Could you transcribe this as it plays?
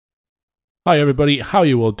Hi everybody, how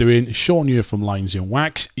you all doing? Sean here from Lines in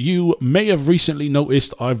Wax. You may have recently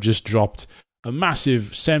noticed I've just dropped a massive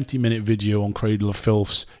 70-minute video on Cradle of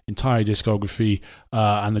Filth's entire discography,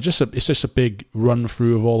 and it's just a big run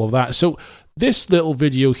through of all of that. So this little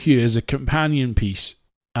video here is a companion piece,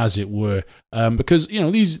 as it were, because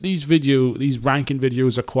these ranking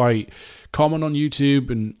videos are quite common on YouTube,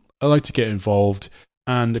 and I like to get involved.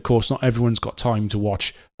 And of course, not everyone's got time to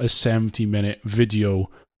watch a 70-minute video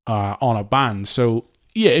on a band. So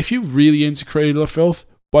yeah, if you're really into Cradle of Filth,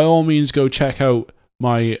 by all means go check out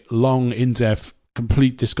my long, in-depth,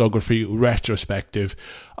 complete discography retrospective.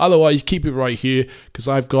 Otherwise, keep it right here, because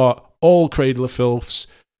I've got all Cradle of Filth's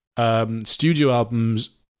studio albums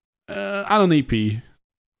and an EP,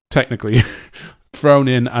 technically, thrown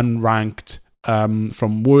in and ranked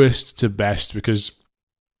from worst to best, because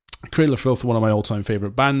Cradle of Filth are one of my all-time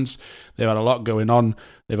favourite bands. They've had a lot going on.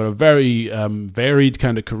 They've had a very varied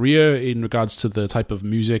kind of career in regards to the type of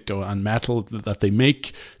music and metal that they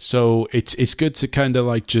make. So it's good to kind of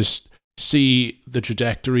like just see the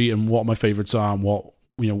trajectory and what my favourites are and what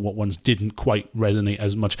ones didn't quite resonate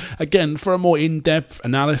as much. Again, for a more in-depth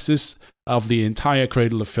analysis of the entire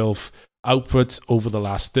Cradle of Filth output over the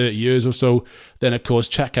last 30 years or so, then of course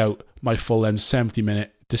check out my full-length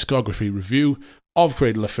 70-minute discography review of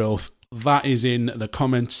Cradle of Filth. That is in the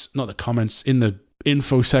comments, in the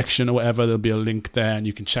info section or whatever. There'll be a link there and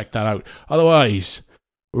you can check that out. Otherwise,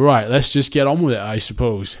 right, let's just get on with it, I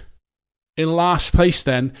suppose. In last place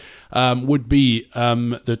then would be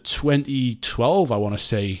the 2012, I want to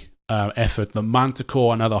say, effort, the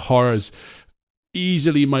Manticore and Other Horrors.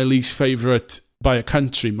 Easily my least favourite by a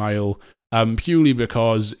country mile. Purely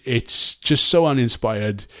because it's just so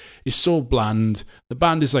uninspired, it's so bland. The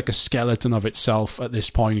band is like a skeleton of itself at this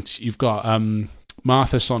point. You've got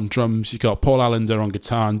Marthas on drums, you've got Paul Allender on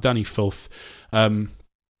guitar, and Danny Filth. I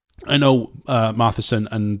know Marthas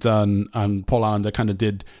and Paul Allender kind of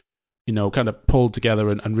did, kind of pulled together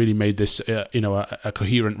and really made this, a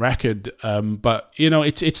coherent record. But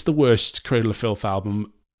it's the worst Cradle of Filth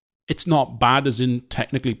album. It's not bad as in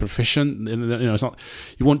technically proficient. It's not.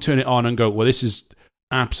 You won't turn it on and go, well, this is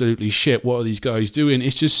absolutely shit. What are these guys doing?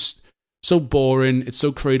 It's just so boring. It's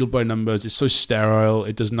so cradled by numbers. It's so sterile.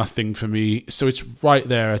 It does nothing for me. So it's right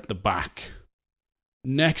there at the back.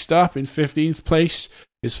 Next up, in 15th place,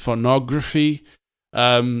 is Phonography.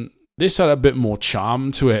 This had a bit more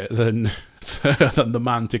charm to it than the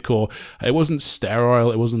Manticore. It wasn't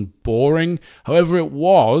sterile. It wasn't boring. However, it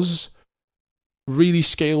was really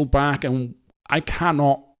scaled back, and I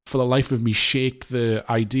cannot for the life of me shake the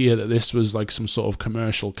idea that this was like some sort of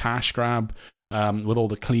commercial cash grab, with all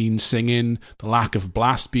the clean singing, the lack of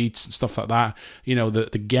blast beats and stuff like that.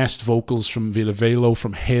 The guest vocals from Vila Velo,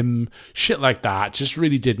 from him, shit like that just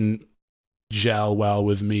really didn't gel well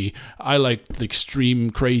with me. I like the extreme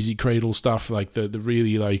crazy cradle stuff, like the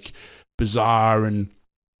really like bizarre and,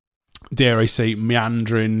 dare I say,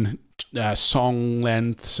 meandering song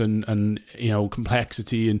lengths and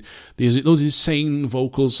complexity, and those insane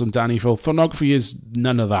vocals from Danny Filth. Phonography is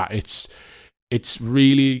none of that. It's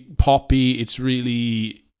really poppy. It's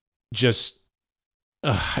really just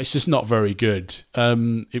it's just not very good.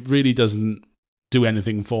 It really doesn't do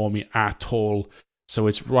anything for me at all. So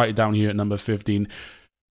it's right down here at number 15.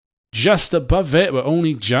 Just above it, but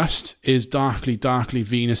only just, is Darkly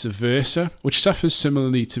Venus Aversa, which suffers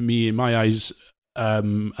similarly to me in my eyes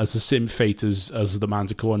as the same fate as the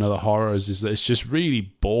Manticore and Other Horrors, is that it's just really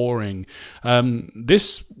boring.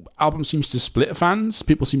 This album seems to split fans.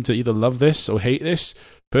 People seem to either love this or hate this.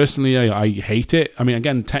 Personally, I hate it. I mean,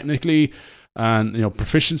 again, technically and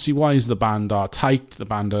proficiency-wise, the band are tight. The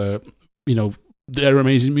band are, they're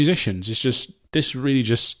amazing musicians. It's just, this really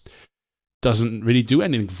just doesn't really do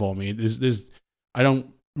anything for me. I don't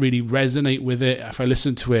really resonate with it. If I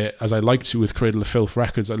listen to it, as I like to with Cradle of Filth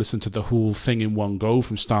records, I listen to the whole thing in one go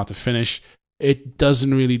from start to finish. It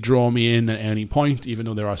doesn't really draw me in at any point, even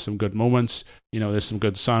though there are some good moments. There's some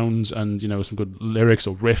good sounds and some good lyrics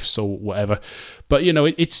or riffs or whatever. But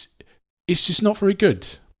it's just not very good.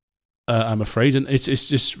 I'm afraid, and it's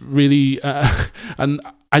just really and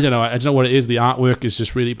I don't know what it is. The artwork is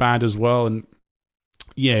just really bad as well, and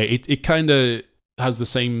yeah, it kind of has the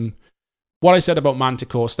same. What I said about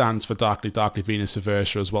Manticore stands for Darkly Venus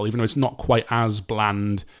Aversa as well, even though it's not quite as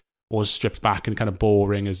bland or stripped back and kind of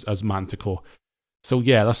boring as Manticore. So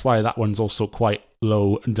yeah, that's why that one's also quite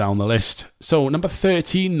low down the list. So number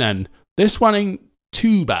 13 then. This one ain't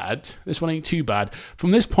too bad. From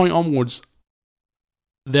this point onwards,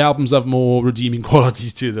 the albums have more redeeming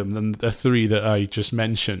qualities to them than the three that I just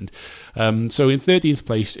mentioned. So in 13th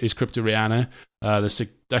place is Cryptoriana, the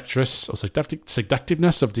Seductress, or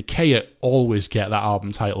Seductiveness of Decay. I always get that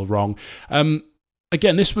album title wrong.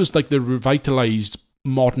 Again, this was like the revitalized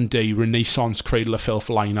modern day Renaissance Cradle of Filth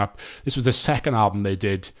lineup. This was the second album they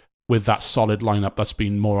did with that solid lineup that's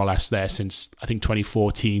been more or less there since, I think,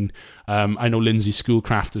 2014. I know Lindsay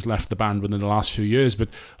Schoolcraft has left the band within the last few years, but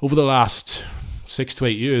over the last 6 to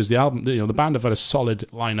 8 years, the band have had a solid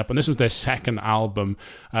lineup, and this was their second album.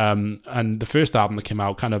 And the first album that came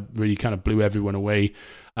out kind of blew everyone away.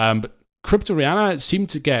 But Cryptoriana seemed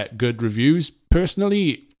to get good reviews.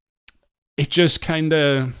 Personally, it just kind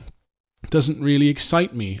of doesn't really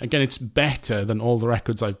excite me. Again, it's better than all the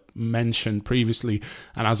records I've mentioned previously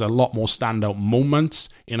and has a lot more standout moments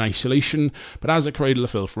in isolation, but as a Cradle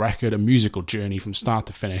of Filth record, a musical journey from start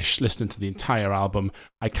to finish, listening to the entire album,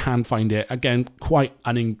 I can find it, again, quite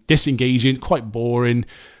disengaging, quite boring.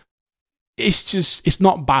 It's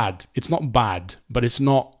not bad. It's not bad, but it's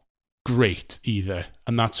not great either,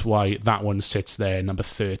 and that's why that one sits there, number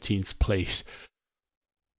 13th place.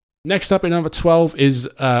 Next up in number 12 is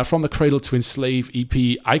From the Cradle to Enslave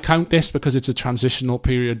EP. I count this because it's a transitional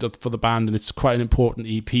period for the band and it's quite an important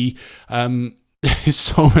EP. There's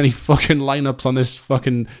so many fucking lineups on this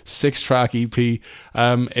fucking 6-track EP.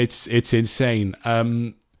 It's insane.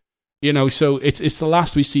 So it's the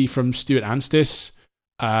last we see from Stuart Anstis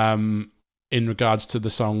in regards to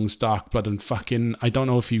the songs Dark Blood and Fucking. I don't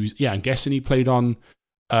know if he was... Yeah, I'm guessing he played on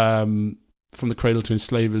From the Cradle to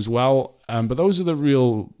Enslave as well. But those are the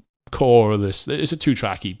real core of this. It's a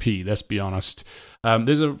 2-track EP, let's be honest.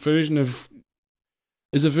 There's a version of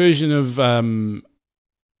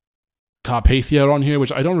Carpathia on here,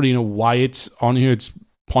 which I don't really know why it's on here. It's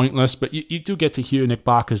pointless, but you do get to hear Nick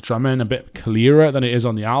Barker's drumming a bit clearer than it is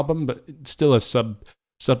on the album, but it's still a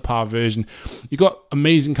subpar version. You got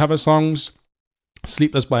amazing cover songs.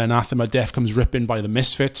 Sleepless by Anathema, Death Comes Ripping by the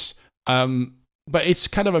Misfits. But it's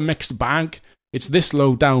kind of a mixed bag. It's this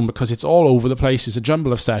low down because it's all over the place. It's a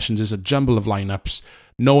jumble of sessions. It's a jumble of lineups.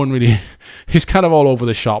 No one really... It's kind of all over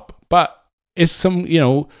the shop. But it's some,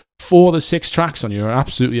 4 of the 6 tracks on here are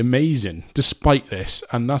absolutely amazing, despite this.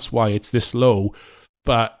 And that's why it's this low.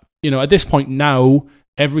 But, at this point now,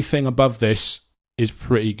 everything above this is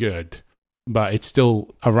pretty good. But it's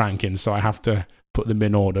still a ranking, so I have to put them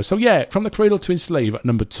in order. So yeah, From the Cradle to Enslave at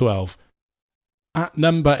number 12. At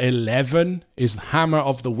number 11 is Hammer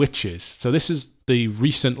of the Witches. So this is the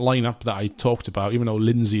recent lineup that I talked about, even though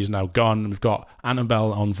Lindsay is now gone. We've got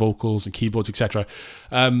Annabelle on vocals and keyboards, etc.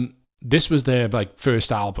 This was their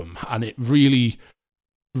first album, and it really,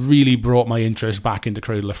 really brought my interest back into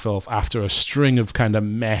Cradle of Filth after a string of kind of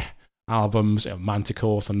meh albums,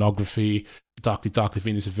 Manticore, Orthography, Darkly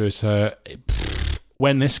Venus Versa.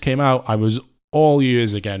 When this came out, I was all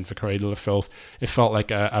ears again for Cradle of Filth. It felt like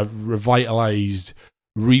a revitalized,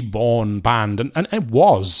 reborn band, and it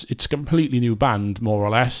was. It's a completely new band, more or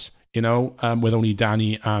less, with only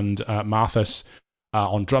Danny and Marthas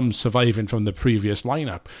on drums surviving from the previous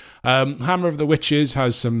lineup. Hammer of the Witches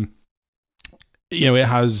has some, it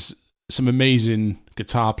has some amazing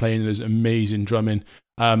guitar playing. There's amazing drumming.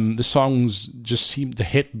 The songs just seem to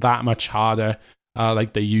hit that much harder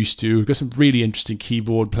like they used to. We've got some really interesting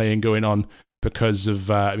keyboard playing going on because of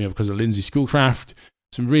Lindsay Schoolcraft.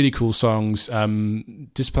 Some really cool songs.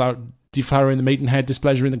 Deflowering the Maidenhead,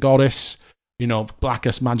 Displeasure in the Goddess,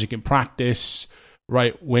 Blackest Magic in Practice,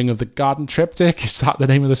 Right Wing of the Garden Triptych. Is that the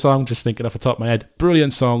name of the song? Just thinking off the top of my head.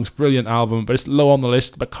 Brilliant songs, brilliant album, but it's low on the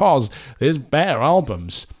list because there's better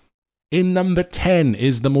albums. In number 10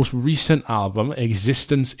 is the most recent album,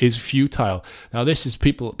 Existence is Futile. Now, this is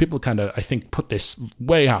people kind of, I think, put this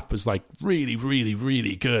way up as really, really,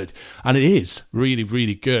 really good. And it is really,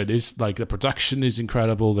 really good. It's the production is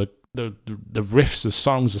incredible. The riffs, the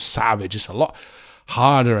songs are savage. It's a lot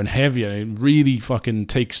harder and heavier. It really fucking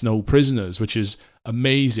takes no prisoners, which is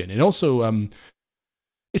amazing. And also,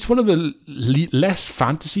 it's one of the less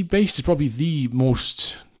fantasy-based. It's probably the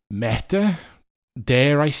most meta,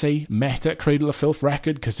 dare I say, meta Cradle of Filth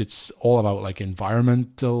record, because it's all about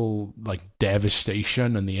environmental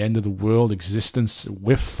devastation and the end of the world. Existence,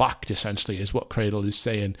 we're fucked, essentially, is what Cradle is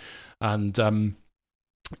saying. And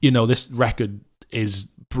this record is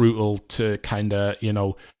brutal to kind of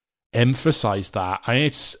emphasize that. And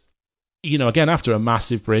it's again, after a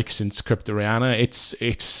massive break since Cryptoriana,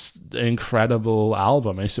 it's an incredible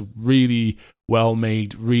album. It's a really well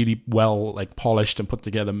made, really well polished and put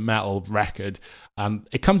together metal record.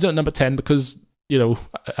 It comes in at number 10 because,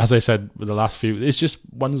 as I said with the last few, it's just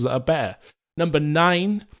ones that are better. Number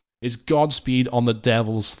 9 is Godspeed on the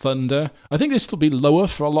Devil's Thunder. I think this will be lower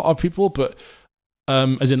for a lot of people, but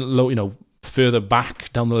as in low, further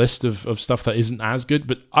back down the list of stuff that isn't as good,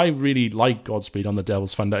 but I really like Godspeed on the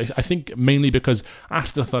Devil's Thunder. I think mainly because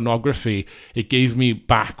after Thornography, it gave me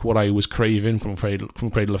back what I was craving from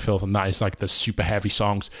Cradle of Filth, and that is like the super heavy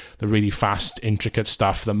songs, the really fast, intricate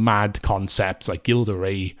stuff, the mad concepts, like Gilda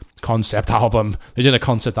Ray concept album. They did a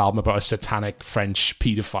concept album about a satanic French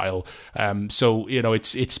paedophile. So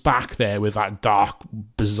it's back there with that dark,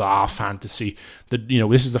 bizarre fantasy.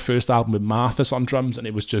 This is the first album with Marthas on drums, and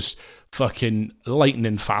it was just fucking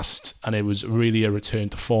lightning fast, and it was really a return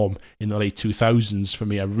to form in the late 2000s for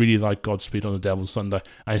me. I really like Godspeed on the Devil's Thunder,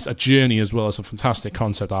 and it's a journey as well as a fantastic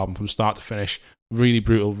concept album from start to finish. Really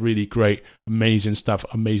brutal, really great, amazing stuff,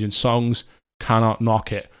 amazing songs. Cannot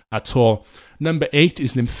knock it at all. Number 8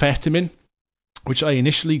 is Nymphetamine, which I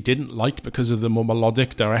initially didn't like because of the more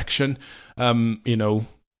melodic direction,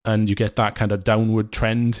 and you get that kind of downward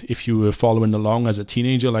trend if you were following along as a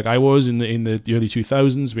teenager, like I was in the early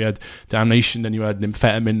 2000s. We had Damnation, then you had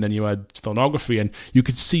Nymphetamine, then you had Thornography, and you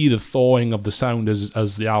could see the thawing of the sound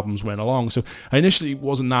as the albums went along. So I initially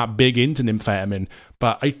wasn't that big into Nymphetamine,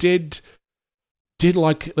 but I did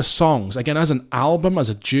like the songs. Again, as an album, as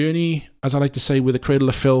a journey, as I like to say with the Cradle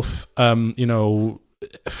of Filth, what am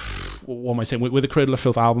I saying? With the Cradle of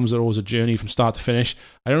Filth albums, they're always a journey from start to finish.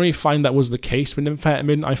 I don't really find that was the case with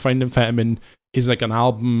Nymphetamine. I find Nymphetamine is like an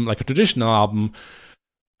album, like a traditional album,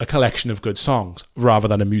 a collection of good songs, rather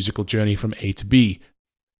than a musical journey from A to B.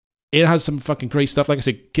 It has some fucking great stuff. Like I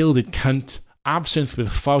said, Gilded Cunt, Absinthe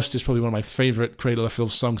with Faust is probably one of my favourite Cradle of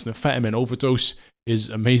Filth songs. Nymphetamine Overdose is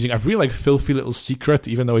amazing. I really like Filthy Little Secret,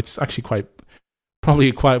 even though it's actually probably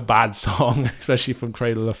a quite bad song, especially from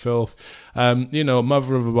Cradle of Filth.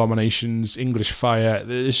 Mother of Abominations, English Fire.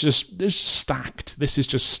 It's just stacked. This is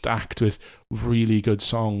just stacked with really good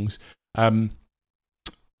songs. And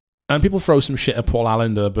people throw some shit at Paul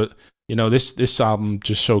Allender, but this album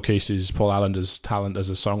just showcases Paul Allender's talent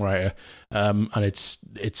as a songwriter, and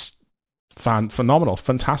it's phenomenal,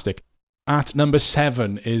 fantastic. At number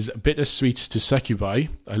 7 is Bittersweets to Succubi.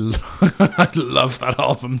 I love that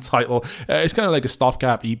album title. It's kind of like a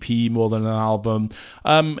stopgap EP more than an album.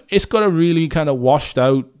 It's got a really kind of washed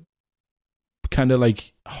out, kind of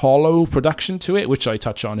like hollow production to it, which I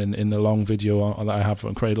touch on in the long video that I have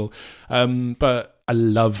on Cradle. But I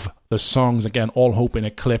love the songs. Again, All Hope in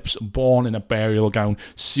Eclipse, Born in a Burial Gown,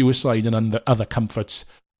 Suicide and Other Comforts,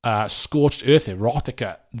 Scorched Earth,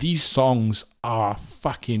 Erotica. These songs are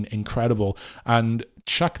fucking incredible, and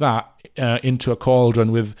chuck that into a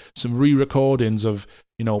cauldron with some re-recordings of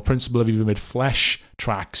Principle of Evil Made Flesh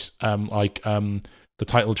tracks, like the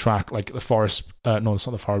title track, like the Forest. No, it's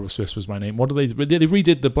not the Forest was my name. What did they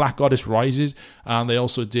redid the Black Goddess Rises, and they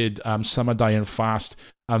also did Summer Dying Fast.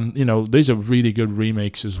 These are really good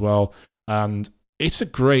remakes as well, and it's a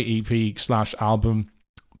great EP/album.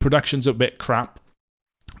 Production's a bit crap.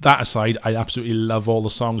 That aside, I absolutely love all the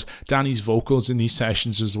songs. Danny's vocals in these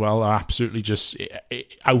sessions as well are absolutely just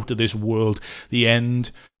out of this world. The end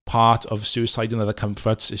part of Suicide and Other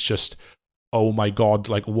Comforts is just, oh my god,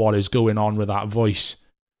 like what is going on with that voice?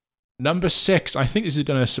 Number 6, I think this is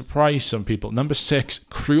going to surprise some people. Number 6,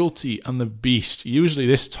 Cruelty and the Beast. Usually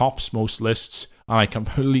this tops most lists, and I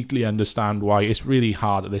completely understand why. It's really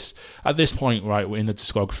hard at this point, right, in the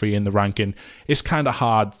discography, in the ranking. It's kind of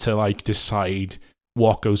hard to decide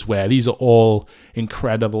what goes where. These are all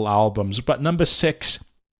incredible albums, but number 6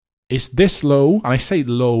 is this low, and I say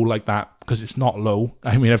low like that because it's not low.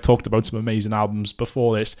 I mean, I've talked about some amazing albums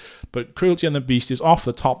before this, but Cruelty and the Beast is off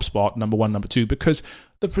the top spot, number 1, number 2, because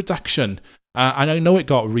the production, and I know it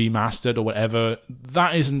got remastered or whatever,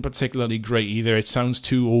 that isn't particularly great either. It sounds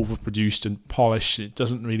too overproduced and polished. It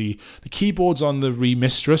doesn't really, the keyboards on the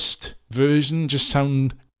remistressed version just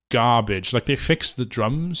sound garbage. Like, they fixed the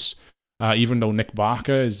drums, even though Nick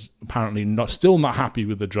Barker is apparently still not happy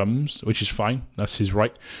with the drums, which is fine. That's his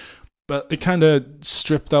right. But they kind of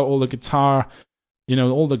stripped out all the guitar,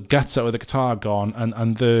 all the guts out of the guitar gone,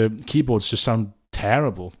 and the keyboards just sound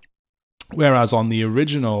terrible. Whereas on the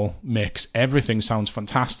original mix, everything sounds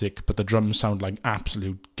fantastic, but the drums sound like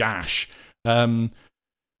absolute gash.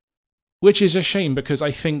 Which is a shame, because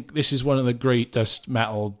I think this is one of the greatest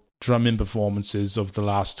metal drumming performances of the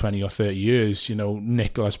last 20 or 30 years.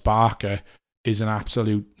 Nicholas Barker is an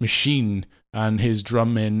absolute machine, and his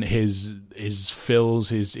drumming, his fills,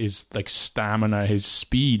 his like stamina, his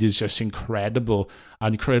speed is just incredible.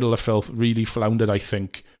 And Cradle of Filth really floundered, I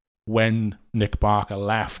think, when Nick Barker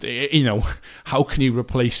left. How can you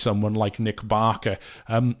replace someone like Nick Barker?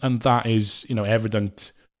 And that is,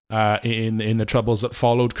 evident in the troubles that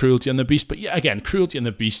followed Cruelty and the Beast. But yeah, again, Cruelty and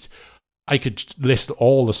the Beast, I could list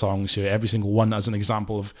all the songs here, every single one, as an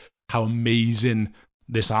example of how amazing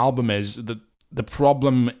this album is. The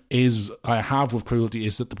problem I have with Cruelty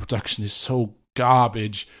is that the production is so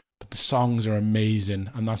garbage, but the songs are amazing,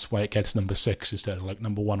 and that's why it gets number 6 instead of like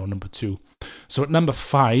number 1 or number 2. So at number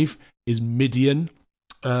 5 is Midian.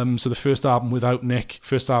 So the first album without Nick,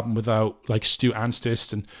 first album without like Stu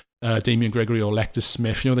Anstist and Damien Gregory or Lecter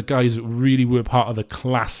Smith, the guys that really were part of the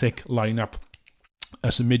classic lineup.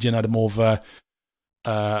 So Midian had more of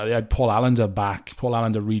they had Paul Allender back. Paul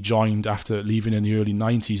Allender rejoined after leaving in the early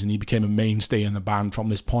 90s, and he became a mainstay in the band from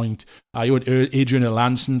this point. You had Adrian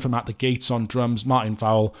Erlandson from At the Gates on drums, Martin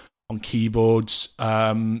Fowle on keyboards,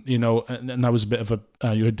 and that was a bit of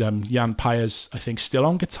a... you had Jan Pyers, I think, still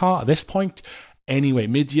on guitar at this point. Anyway,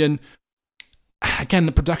 Midian, again,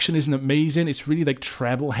 the production isn't amazing. It's really like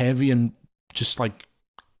treble heavy and just like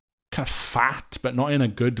kind of fat, but not in a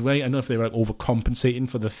good way. I don't know if they were like overcompensating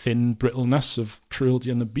for the thin brittleness of Cruelty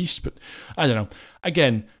and the Beast, but I don't know.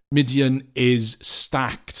 Again, Midian is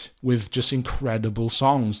stacked with just incredible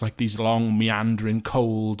songs, like these long, meandering,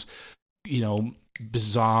 cold,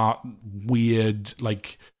 bizarre, weird,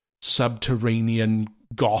 like subterranean,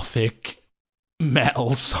 gothic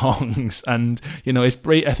metal songs. And, I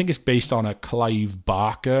think it's based on a Clive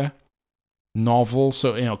Barker novel.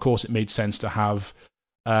 So, of course, it made sense to have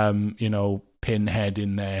Pinhead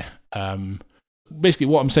in there. Basically,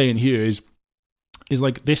 what I'm saying here is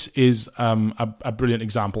like this is a brilliant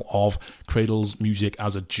example of Cradle's music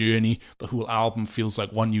as a journey. The whole album feels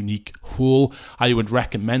like one unique whole. I would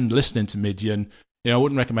recommend listening to Midian. I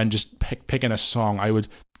wouldn't recommend just picking a song. I would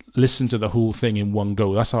listen to the whole thing in one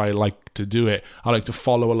go. That's how I like to do it. I like to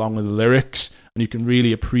follow along with the lyrics, and you can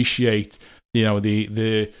really appreciate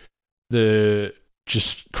the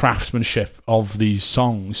just craftsmanship of these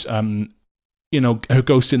songs.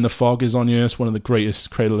 Ghost in the Fog is on here. It's one of the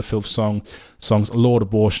greatest Cradle of Filth songs. Lord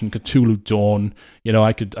Abortion, Cthulhu Dawn.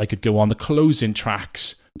 I could go on. The closing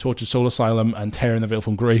tracks, Tortured Soul Asylum and Tearing the Veil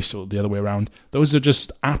from Grace, or the other way around. Those are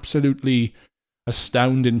just absolutely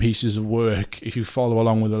astounding pieces of work. If you follow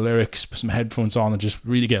along with the lyrics, put some headphones on and just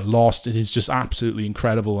really get lost, it is just absolutely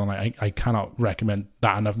incredible, and I cannot recommend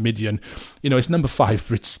that enough. Midian, it's number 5,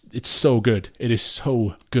 but it's so good. It is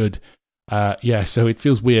so good. So it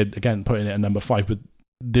feels weird again putting it at number 5, but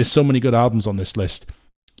there's so many good albums on this list.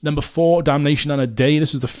 Number 4, Damnation and a Day.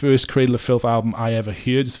 This was the first Cradle of Filth album I ever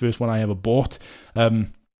heard. It's the first one I ever bought.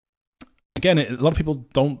 Again, a lot of people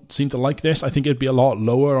don't seem to like this. I think it'd be a lot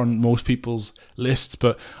lower on most people's lists,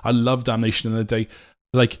 but I love Damnation in the Day.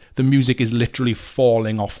 Like, the music is literally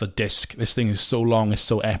falling off the disc. This thing is so long, it's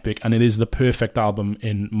so epic, and it is the perfect album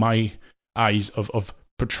in my eyes of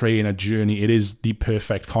portraying a journey. It is the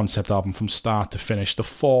perfect concept album from start to finish. The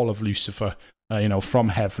fall of Lucifer, from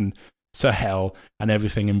heaven to hell and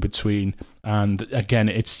everything in between. And again,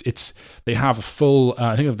 it's they have a full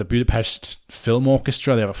I think of the Budapest Film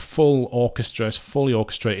Orchestra. They have a full orchestra. It's fully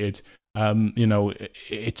orchestrated.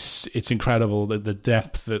 It's incredible. The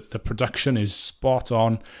depth, the production is spot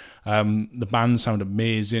on. The band sound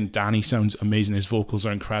amazing. Danny sounds amazing. His vocals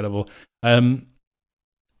are incredible. One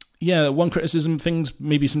criticism: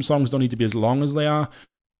 maybe some songs don't need to be as long as they are.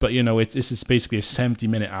 But this is basically a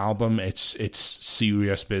 70-minute album. It's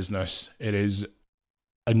serious business. It is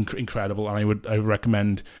incredible, and I would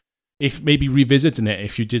recommend, if maybe revisiting it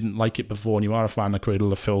if you didn't like it before and you are a fan of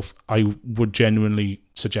Cradle of Filth. I would genuinely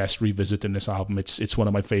suggest revisiting this album. It's one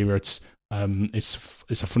of my favorites. It's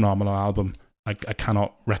a phenomenal album. I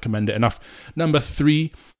cannot recommend it enough. Number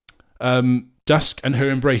 3, Dusk and Her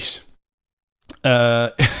Embrace.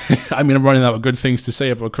 I'm running out of good things to say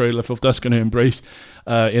about Cradle of Filth. Dusk and Her Embrace.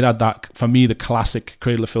 It had that, for me, the classic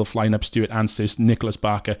Cradle of Filth lineup: Stuart Anstist, Nicholas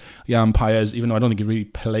Barker, Jan Pyers, even though I don't think he really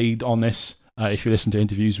played on this. If you listen to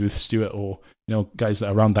interviews with Stuart or guys that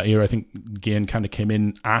are around that era, I think Gain kind of came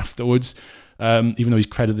in afterwards, even though he's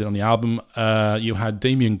credited on the album. You had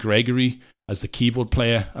Damien Gregory as the keyboard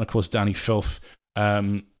player, and of course Danny Filth,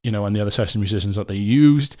 and the other session musicians that they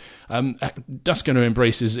used. Dusk and Her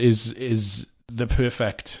Embrace is the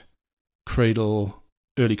perfect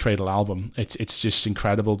early Cradle album. It's just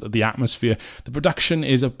incredible. The atmosphere, the production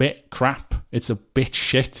is a bit crap. It's a bit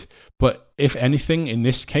shit. But if anything, in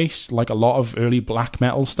this case, like a lot of early black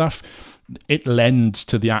metal stuff, it lends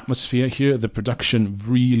to the atmosphere here. The production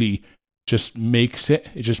really just makes it.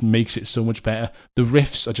 It just makes it so much better. The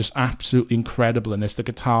riffs are just absolutely incredible in this. The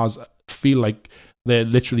guitars feel like they're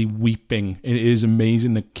literally weeping. It is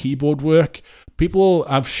amazing. The keyboard work. People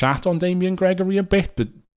have shat on Damien Gregory a bit, but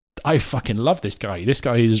I fucking love this guy. This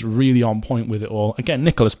guy is really on point with it all. Again,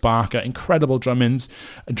 Nicholas Barker, incredible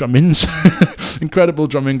incredible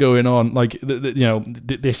drumming going on. Like,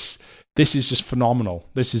 this is just phenomenal.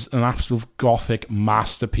 This is an absolute gothic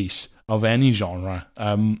masterpiece of any genre.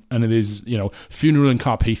 And it is, Funeral in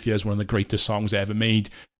Carpathia is one of the greatest songs ever made.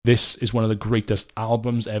 This is one of the greatest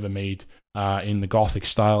albums ever made in the gothic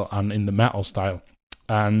style and in the metal style.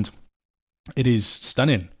 And it is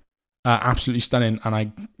stunning. Absolutely stunning.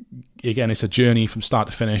 And again, it's a journey from start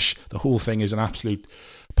to finish. The whole thing is an absolute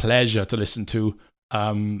pleasure to listen to.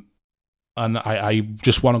 And I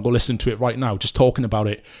just want to go listen to it right now. Just talking about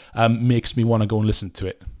it makes me want to go and listen to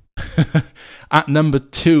it. At number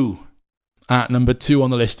two on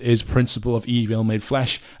the list is Principle of Evil Made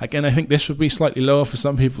Flesh. Again, I think this would be slightly lower for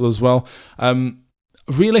some people as well.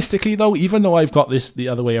 Realistically, though, even though I've got this the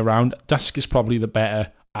other way around, Dusk is probably the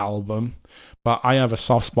better album. But I have a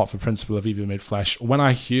soft spot for Principle of Evil Made Flesh. When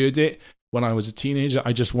I heard it, when I was a teenager,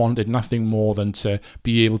 I just wanted nothing more than to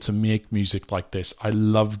be able to make music like this. I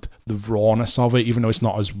loved the rawness of it, even though it's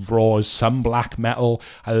not as raw as some black metal.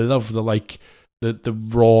 I love the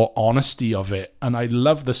raw honesty of it, and I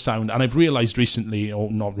love the sound. And I've realized recently, or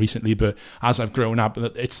not recently, but as I've grown up,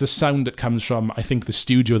 that it's the sound that comes from, I think, the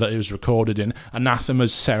studio that it was recorded in.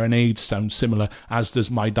 Anathema's Serenades sound similar, as does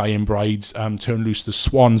My Dying Bride's Turn Loose the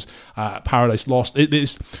Swans, Paradise Lost. It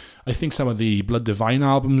is, I think, some of the Blood Divine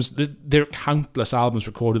albums, there are countless albums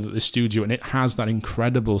recorded at the studio, and it has that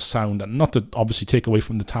incredible sound. And not to obviously take away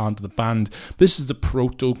from the talent of the band, this is the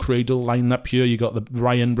proto-Cradle lineup here. You got the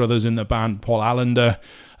Ryan brothers in the band, Paul Allender,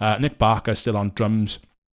 Nick Barker still on drums.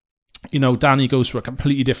 Danny goes for a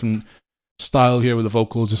completely different style here with the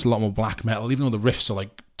vocals, just a lot more black metal, even though the riffs are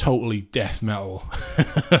like totally death metal.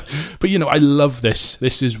 But I love this.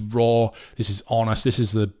 This is raw, this is honest, this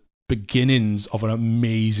is the beginnings of an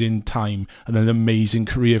amazing time and an amazing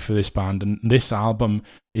career for this band. And this album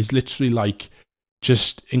is literally like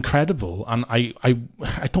just incredible. And I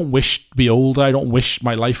don't wish to be older, I don't wish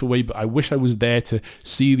my life away, but I wish I was there to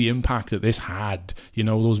see the impact that this had,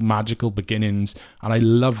 those magical beginnings. And I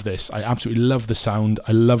love this. I absolutely love the sound.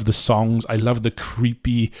 I love the songs. I love the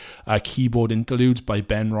creepy keyboard interludes by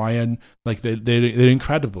Ben Ryan. Like, they're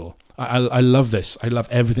incredible. I love this. I love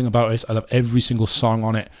everything about it. I love every single song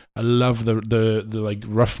on it. I love the like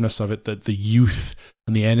roughness of it, the youth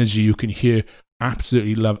and the energy you can hear.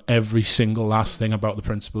 Absolutely love every single last thing about the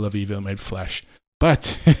Principle of Evil Made Flesh.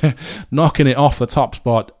 But knocking it off the top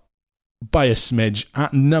spot by a smidge,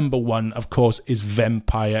 at number one, of course, is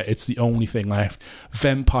Vampire. It's the only thing left.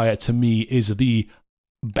 Vampire, to me, is the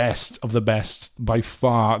best of the best. By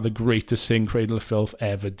far the greatest thing Cradle of Filth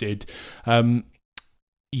ever did. This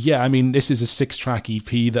is a 6-track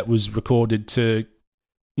EP that was recorded to,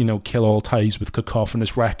 kill all ties with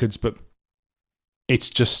Cacophonous Records, but it's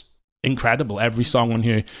just incredible. Every song on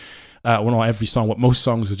here, well, not every song, but most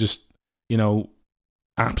songs are just,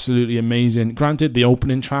 absolutely amazing. Granted, the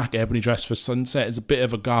opening track, Ebony Dress for Sunset, is a bit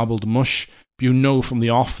of a garbled mush. But from the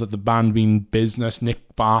off that the band mean business.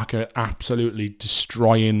 Nick Barker absolutely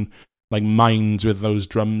destroying like minds with those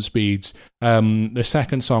drum speeds. The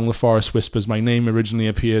second song, The Forest Whispers My Name, originally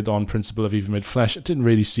appeared on Principle of Evil Made Flesh. I didn't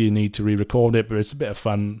really see a need to re-record it, but it's a bit of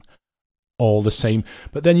fun all the same.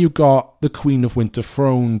 But then you got The Queen of Winter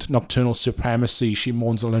Throned, Nocturnal Supremacy, She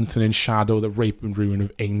Mourns a Lengthening Shadow, The Rape and Ruin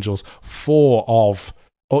of Angels. 4 of,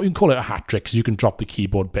 or you can call it a hat trick, because you can drop the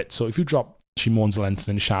keyboard bit. So if you drop She Mourns a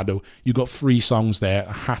Lengthening Shadow, you got 3 songs there,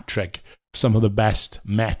 a hat trick. Some of the best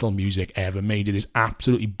metal music ever made. It is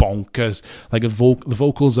absolutely bonkers. Like, the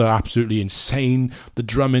vocals are absolutely insane. The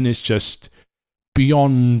drumming is just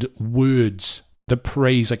beyond words. The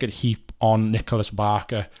praise I could heap on Nicholas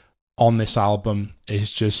Barker on this album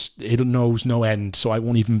is just, it knows no end, so I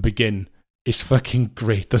won't even begin. It's fucking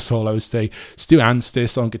great, that's all I would say. Stu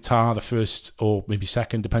Anstis on guitar, the first or maybe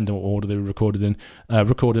second, depending on what order they were recorded in,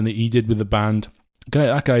 recording that he did with the band.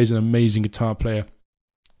 That guy is an amazing guitar player.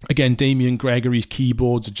 Again, Damien Gregory's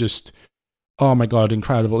keyboards are just, oh my god,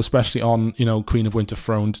 incredible, especially on, Queen of Winter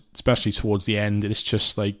Throned, especially towards the end. It's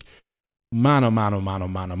just like, man, oh man, oh man, oh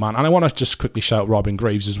man, oh man. And I want to just quickly shout Robin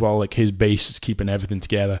Graves as well, like his bass is keeping everything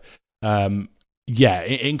together.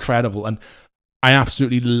 Incredible. And I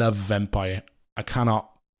absolutely love Vampire. I cannot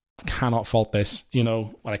fault this,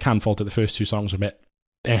 well, I can fault it, the first 2 songs are a bit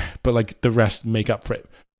but like the rest make up for it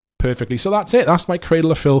perfectly. So that's it. That's my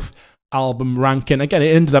Cradle of Filth album ranking. Again,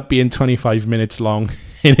 it ended up being 25 minutes long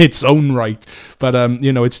in its own right, but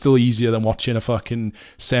it's still easier than watching a fucking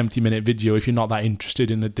 70-minute video if you're not that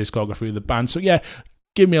interested in the discography of the band. So yeah,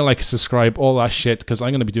 give me a like, subscribe, all that shit, because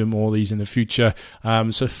I'm going to be doing more of these in the future.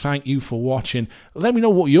 So thank you for watching. Let me know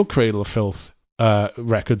what your Cradle of Filth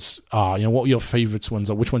records are. You know, what your favorites ones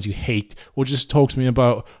are, which ones you hate, or just talk to me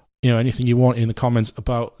about, you know, anything you want in the comments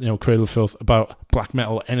about, you know, Cradle of Filth, about black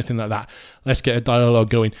metal, anything like that. Let's get a dialogue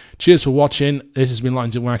going. Cheers for watching. This has been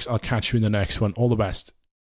Lines in Wax. I'll catch you in the next one. All the best.